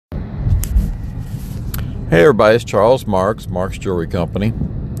Hey everybody, it's Charles Marks Jewelry Company,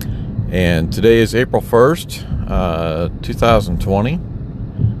 and today is April 1st, 2020,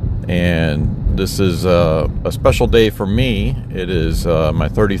 and this is a special day for me. It is my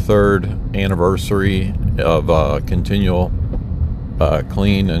 33rd anniversary of continual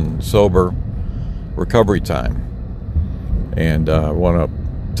clean and sober recovery time, and I want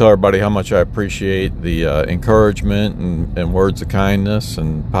to tell everybody how much I appreciate the encouragement and words of kindness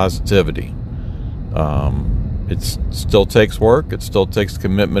and positivity. It still takes work, it still takes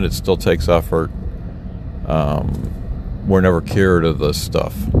commitment, it still takes effort. We're never cured of this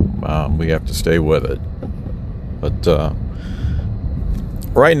stuff. We have to stay with it. But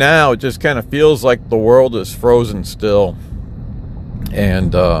right now, it just kind of feels like the world is frozen still.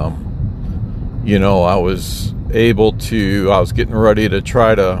 And, I was getting ready to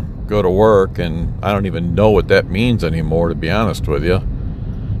try to go to work, and I don't even know what that means anymore, to be honest with you.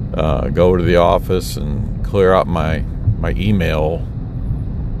 Go to the office and clear out my email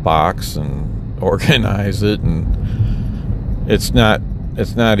box and organize it, and it's not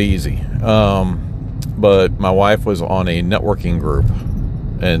easy. But my wife was on a networking group,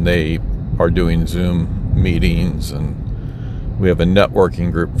 and they are doing Zoom meetings, and we have a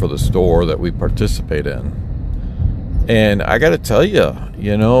networking group for the store that we participate in. And I got to tell you,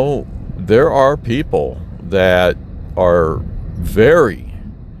 there are people that are very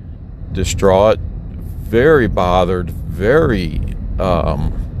distraught, very bothered, very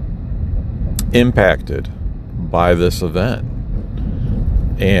impacted by this event.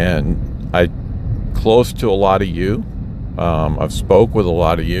 And close to a lot of you. I've spoke with a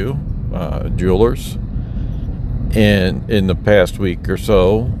lot of you jewelers in the past week or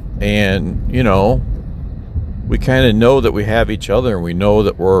so, and we kind of know that we have each other, and we know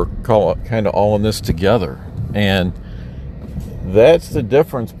that we're kind of all in this together. And that's the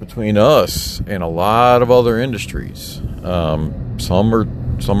difference between us and a lot of other industries. Some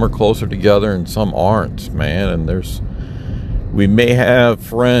are closer together and some aren't, man. And we may have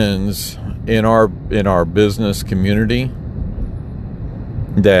friends in our business community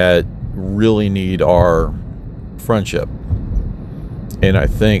that really need our friendship. And I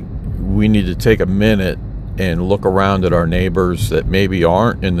think we need to take a minute and look around at our neighbors that maybe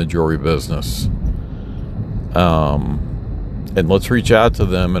aren't in the jewelry business. And let's reach out to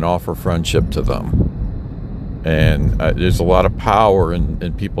them and offer friendship to them. And there's a lot of power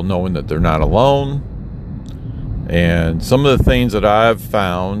in people knowing that they're not alone. And some of the things that I've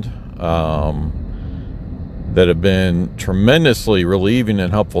found that have been tremendously relieving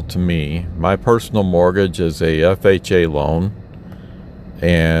and helpful to me, my personal mortgage is a FHA loan.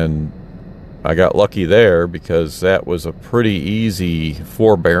 And I got lucky there because that was a pretty easy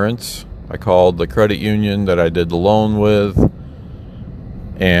forbearance. I called the credit union that I did the loan with,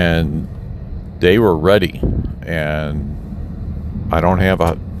 and they were ready, and I don't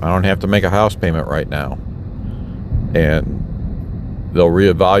have to make a house payment right now, and they'll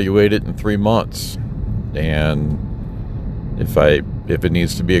reevaluate it in 3 months, and if it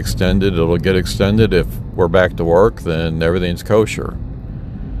needs to be extended, it'll get extended. If we're back to work, then everything's kosher.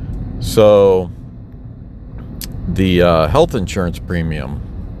 So the health insurance premium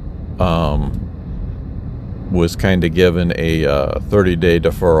was kind of given a 30-day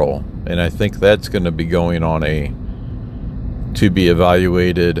deferral, and I think that's going to be going on to be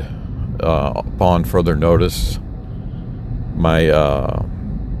evaluated upon further notice. My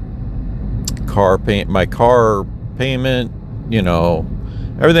car payment,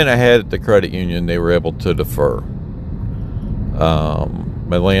 everything I had at the credit union, they were able to defer.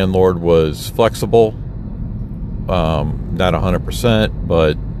 My landlord was flexible, not 100%,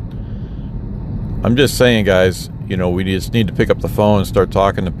 but I'm just saying, guys, we just need to pick up the phone and start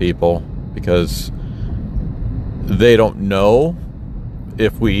talking to people, because they don't know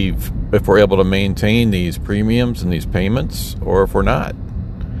if we're able to maintain these premiums and these payments, or if we're not.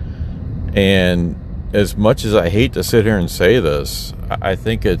 And as much as I hate to sit here and say this, I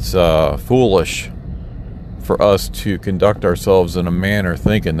think it's foolish for us to conduct ourselves in a manner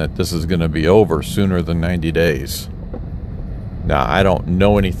thinking that this is going to be over sooner than 90 days. Now, I don't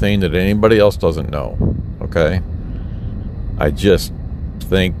know anything that anybody else doesn't know, okay? I just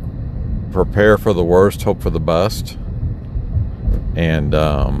think prepare for the worst, hope for the best. And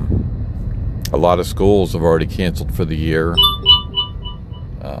a lot of schools have already canceled for the year.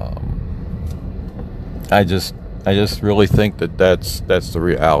 I just really think that's the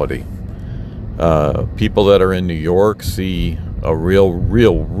reality. People that are in New York see a real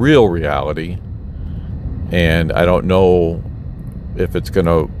reality, and I don't know if it's going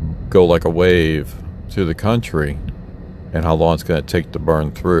to go like a wave to the country and how long it's going to take to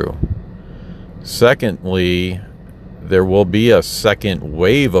burn through. Secondly, there will be a second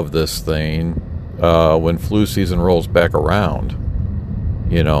wave of this thing when flu season rolls back around,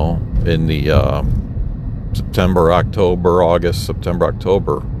 in the September,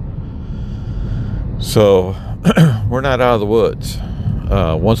 October. So we're not out of the woods.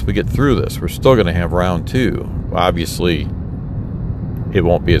 Once we get through this, we're still going to have round 2. Obviously, it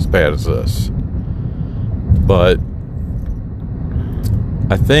won't be as bad as this. But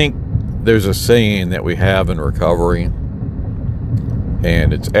I think there's a saying that we have in recovery,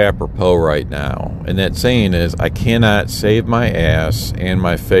 and it's apropos right now. And that saying is, I cannot save my ass and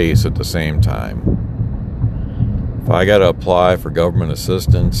my face at the same time. If I got to apply for government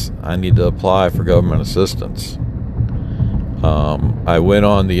assistance, I need to apply for government assistance. I went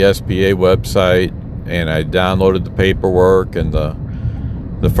on the SBA website and I downloaded the paperwork, and the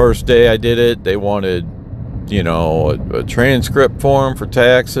first day I did it, they wanted, a transcript form for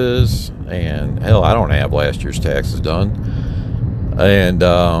taxes, and hell, I don't have last year's taxes done. And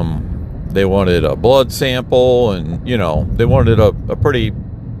they wanted a blood sample, and they wanted a pretty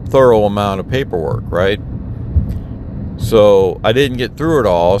thorough amount of paperwork, right? So I didn't get through it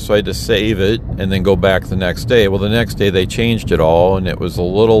all, so I had to save it and then go back the next day. Well, the next day they changed it all, and it was a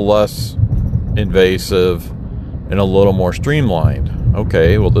little less invasive and a little more streamlined.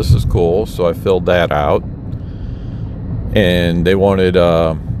 Okay, well, this is cool. So I filled that out, and they wanted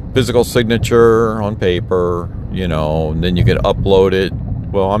a physical signature on paper, and then you could upload it.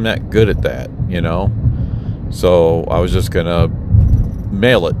 Well, I'm not good at that, so I was just gonna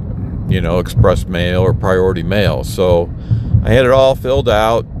mail it, express mail or priority mail. So I had it all filled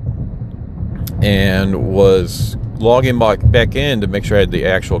out and was logging back in to make sure I had the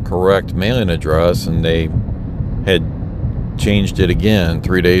actual correct mailing address, and they had changed it again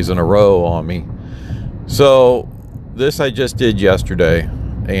 3 days in a row on me. So this I just did yesterday,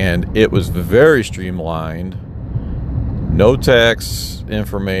 and it was very streamlined. No tax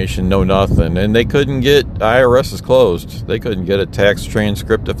information, no nothing. And they couldn't get, IRS is closed. They couldn't get a tax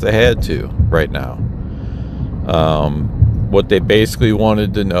transcript if they had to right now. What they basically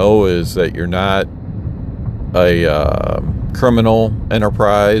wanted to know is that you're not a criminal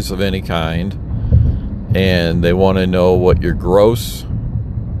enterprise of any kind. And they want to know what your gross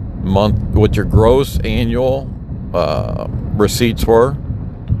annual receipts were,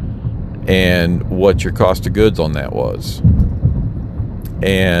 and what your cost of goods on that was.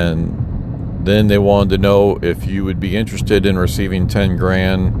 And then they wanted to know if you would be interested in receiving 10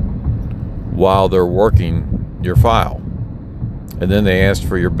 grand while they're working your file. And then they asked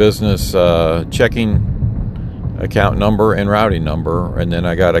for your business checking account number and routing number, and then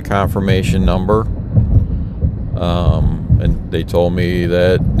I got a confirmation number, and they told me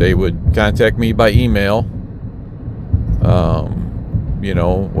that they would contact me by email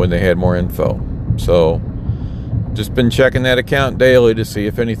when they had more info. So just been checking that account daily to see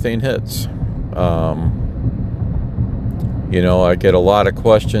if anything hits. I get a lot of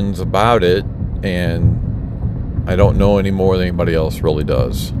questions about it, and I don't know any more than anybody else really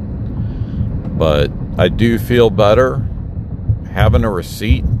does. But I do feel better having a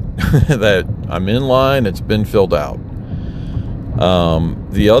receipt that I'm in line, it's been filled out.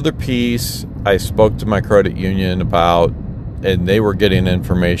 The other piece I spoke to my credit union about, and they were getting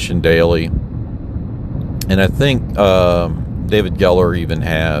information daily. And I think David Geller even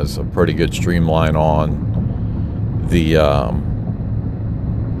has a pretty good streamline on the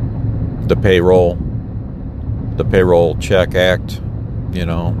payroll check act. I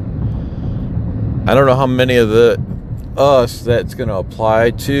don't know how many of us that's going to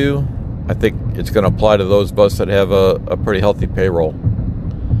apply to. I think it's going to apply to those of us that have a pretty healthy payroll.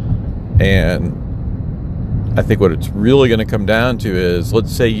 And I think what it's really going to come down to is,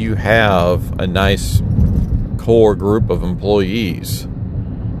 let's say you have a nice core group of employees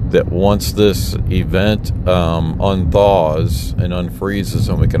that once this event unthaws and unfreezes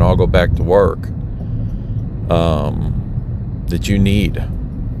and we can all go back to work, that you need.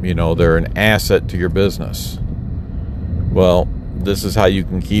 They're an asset to your business. Well, this is how you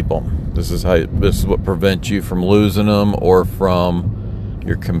can keep them. This is what prevents you from losing them or from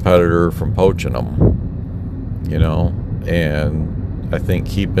your competitor from poaching them. And I think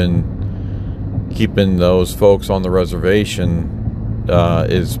keeping those folks on the reservation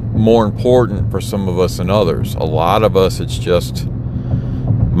is more important for some of us than others. A lot of us, it's just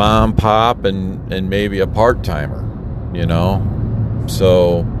mom, pop, and maybe a part-timer,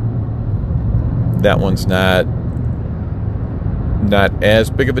 so that one's not as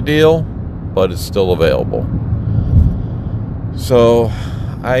big of a deal, but it's still available. So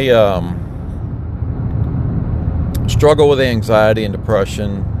I struggle with anxiety and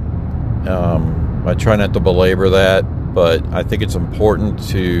depression, I try not to belabor that, but I think it's important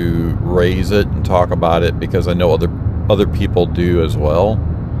to raise it and talk about it because I know other people do as well.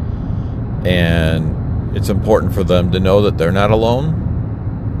 And it's important for them to know that they're not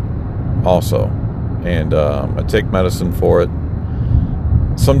alone also. And I take medicine for it.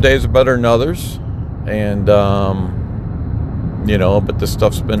 Some days are better than others. And, but this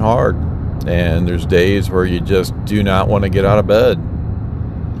stuff's been hard. And there's days where you just do not want to get out of bed.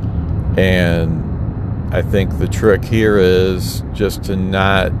 And I think the trick here is just to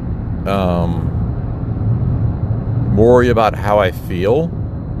not worry about how I feel,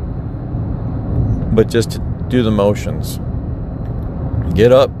 but just to do the motions.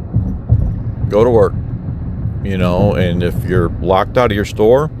 Get up, go to work, and if you're locked out of your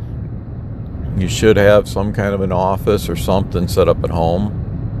store, you should have some kind of an office or something set up at home.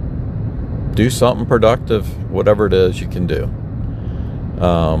 Do something productive, whatever it is you can do.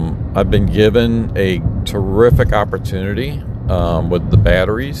 I've been given a terrific opportunity with the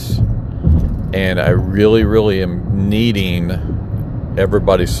batteries, and I really, really am needing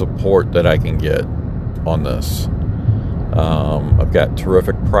everybody's support that I can get on this. I've got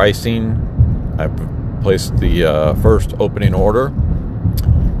terrific pricing. I've placed the first opening order,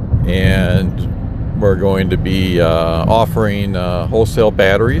 and we're going to be offering wholesale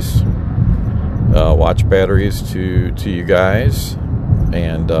batteries, watch batteries to you guys.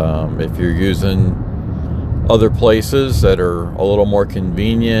 And if you're using other places that are a little more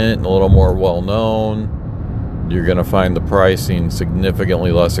convenient and a little more well-known, you're going to find the pricing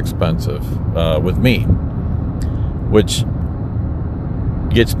significantly less expensive with me, which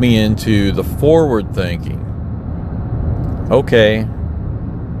gets me into the forward thinking. Okay,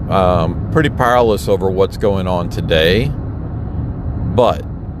 pretty powerless over what's going on today, but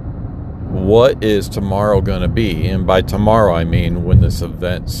what is tomorrow going to be? And by tomorrow, I mean when this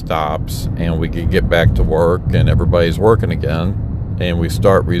event stops and we can get back to work and everybody's working again and we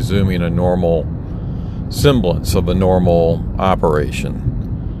start resuming a normal semblance of a normal operation.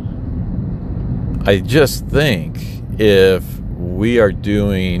 I just think if we are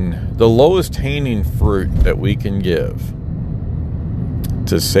doing the lowest hanging fruit that we can give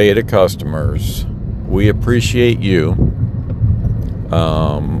to say to customers, we appreciate you.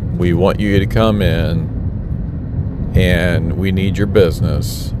 We want you to come in and we need your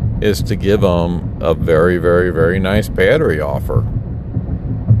business, is to give them a very, very, very nice battery offer.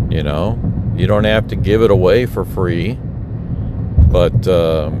 You don't have to give it away for free, but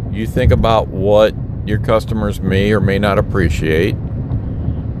you think about what your customers may or may not appreciate,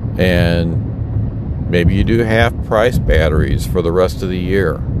 and maybe you do half price batteries for the rest of the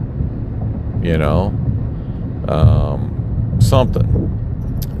year. Something.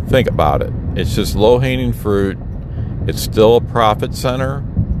 Think about it. It's just low-hanging fruit. It's still a profit center,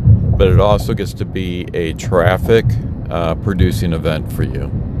 but it also gets to be a traffic producing event for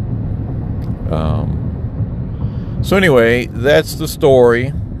you. So anyway, that's the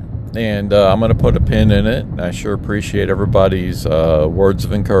story, and I'm going to put a pin in it. I sure appreciate everybody's words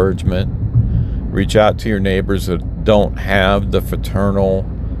of encouragement. Reach out to your neighbors that don't have the fraternal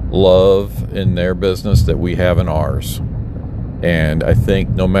love in their business that we have in ours. And I think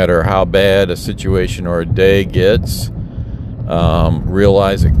no matter how bad a situation or a day gets,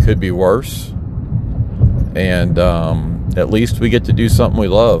 realize it could be worse. And at least we get to do something we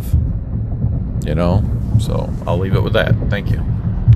love, So I'll leave it with that. Thank you.